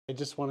I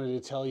just wanted to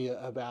tell you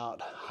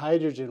about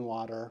hydrogen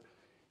water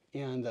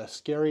and the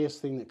scariest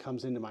thing that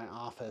comes into my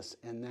office,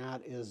 and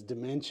that is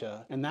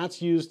dementia. And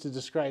that's used to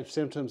describe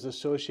symptoms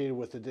associated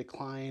with a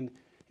decline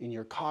in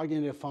your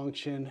cognitive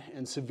function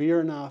and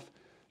severe enough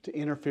to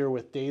interfere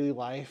with daily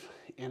life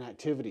and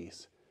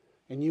activities.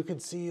 And you can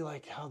see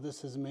like how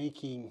this is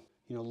making,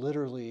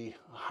 literally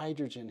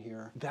hydrogen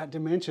here. That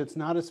dementia, it's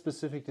not a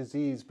specific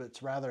disease, but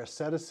it's rather a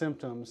set of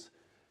symptoms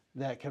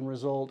that can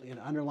result in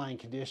underlying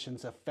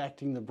conditions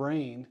affecting the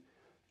brain,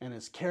 and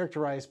is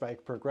characterized by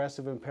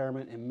progressive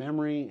impairment in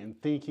memory and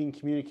thinking,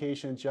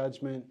 communication,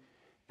 judgment,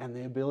 and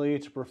the ability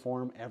to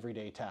perform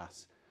everyday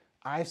tasks.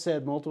 I've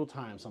said multiple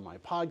times on my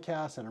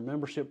podcast and our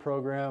membership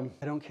program,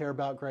 I don't care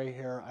about gray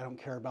hair, I don't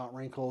care about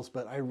wrinkles,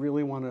 but I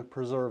really want to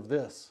preserve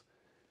this.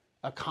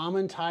 A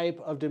common type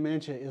of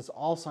dementia is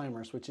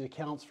Alzheimer's, which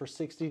accounts for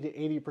 60 to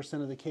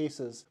 80% of the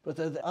cases. But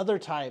there are the other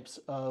types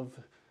of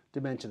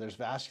dementia. There's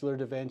vascular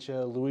dementia,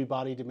 Lewy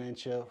body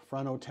dementia,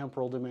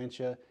 frontotemporal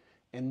dementia,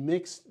 and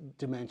mixed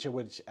dementia,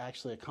 which is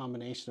actually a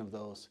combination of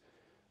those.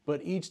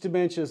 But each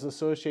dementia is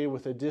associated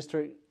with a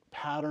distinct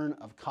pattern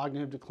of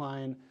cognitive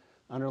decline,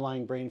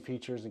 underlying brain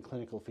features, and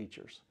clinical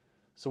features.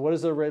 So what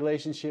is the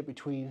relationship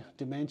between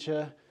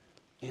dementia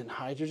and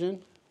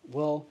hydrogen?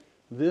 Well,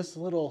 this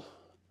little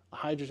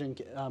hydrogen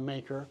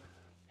maker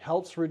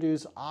helps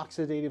reduce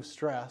oxidative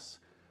stress,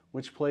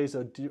 which plays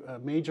a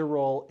major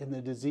role in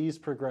the disease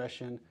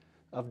progression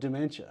of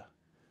dementia.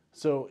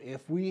 So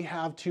if we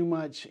have too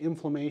much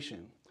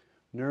inflammation,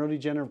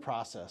 neurodegenerative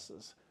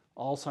processes,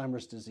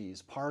 Alzheimer's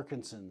disease,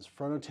 Parkinson's,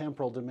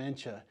 frontotemporal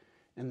dementia,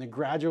 and the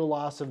gradual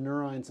loss of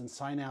neurons and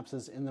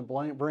synapses in the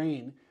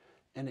brain,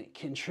 and it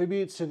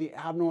contributes to the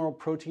abnormal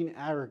protein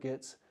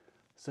aggregates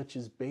such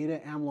as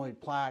beta amyloid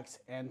plaques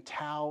and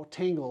tau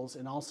tangles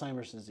in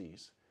Alzheimer's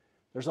disease.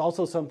 There's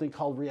also something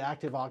called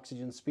reactive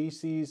oxygen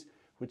species,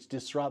 which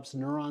disrupts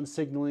neuron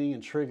signaling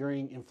and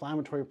triggering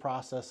inflammatory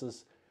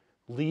processes,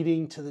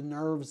 leading to the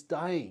nerves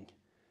dying.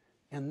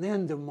 And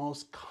then the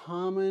most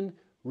common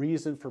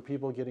reason for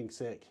people getting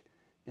sick,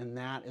 and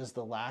that is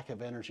the lack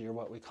of energy, or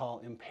what we call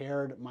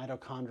impaired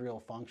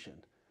mitochondrial function.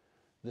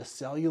 The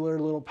cellular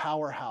little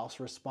powerhouse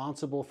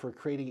responsible for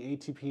creating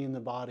ATP in the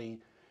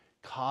body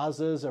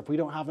causes, if we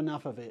don't have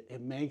enough of it,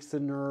 it makes the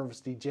nerves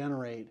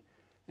degenerate,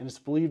 and it's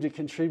believed to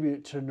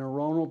contribute to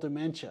neuronal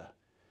dementia.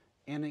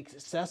 And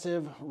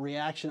excessive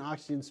reaction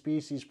oxygen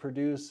species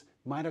produce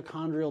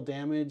mitochondrial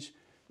damage.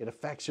 It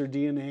affects your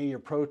DNA, your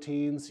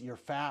proteins, your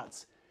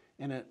fats,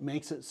 and it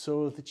makes it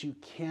so that you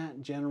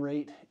can't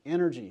generate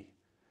energy.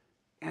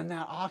 And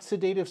that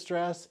oxidative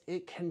stress,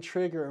 it can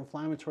trigger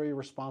inflammatory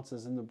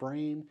responses in the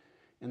brain,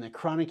 and the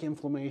chronic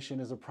inflammation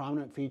is a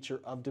prominent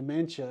feature of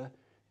dementia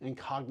and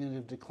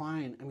cognitive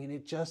decline. I mean,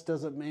 it just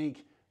doesn't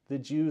make the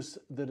juice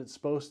that it's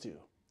supposed to.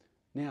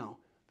 Now,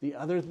 the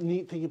other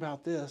neat thing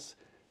about this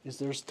is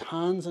there's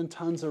tons and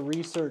tons of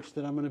research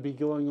that I'm going to be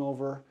going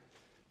over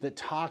that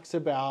talks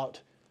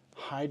about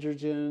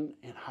hydrogen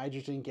and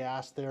hydrogen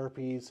gas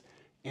therapies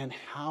and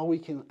how we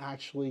can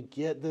actually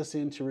get this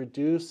in to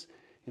reduce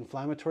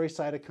inflammatory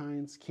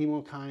cytokines,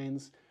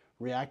 chemokines,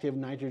 reactive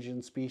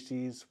nitrogen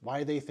species,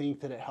 why they think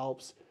that it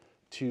helps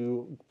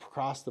to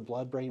cross the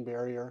blood-brain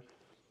barrier.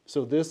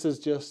 So this is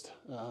just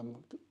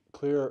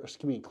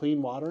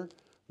clean water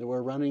that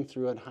we're running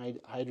through a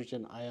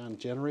hydrogen ion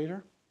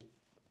generator.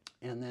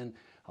 And then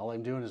all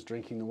I'm doing is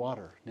drinking the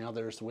water. Now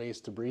there's ways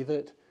to breathe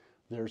it.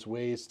 There's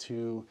ways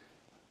to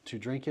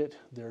drink it.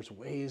 There's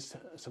ways,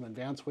 some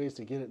advanced ways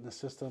to get it in the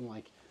system,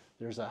 like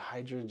there's a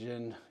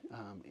hydrogen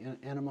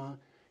enema.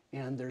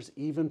 And there's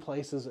even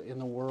places in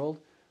the world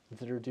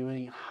that are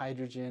doing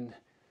hydrogen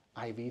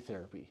IV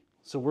therapy.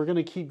 So we're going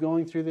to keep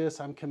going through this.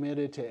 I'm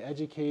committed to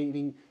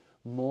educating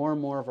more and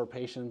more of our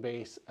patient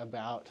base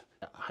about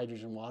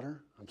hydrogen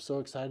water. I'm so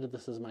excited.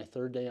 This is my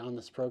third day on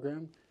this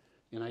program,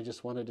 and I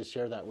just wanted to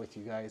share that with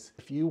you guys.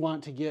 If you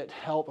want to get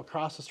help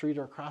across the street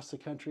or across the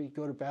country,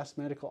 go to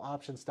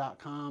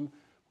bestmedicaloptions.com.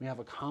 We have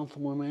a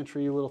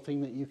complimentary little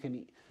thing that you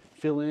can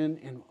fill in,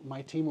 and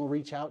my team will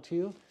reach out to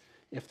you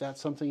if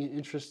that's something of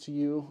interest to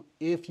you.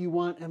 If you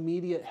want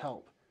immediate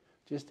help,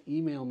 just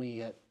email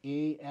me at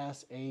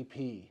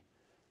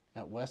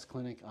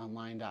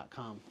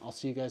asap@westcliniconline.com. I'll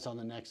see you guys on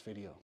the next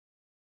video.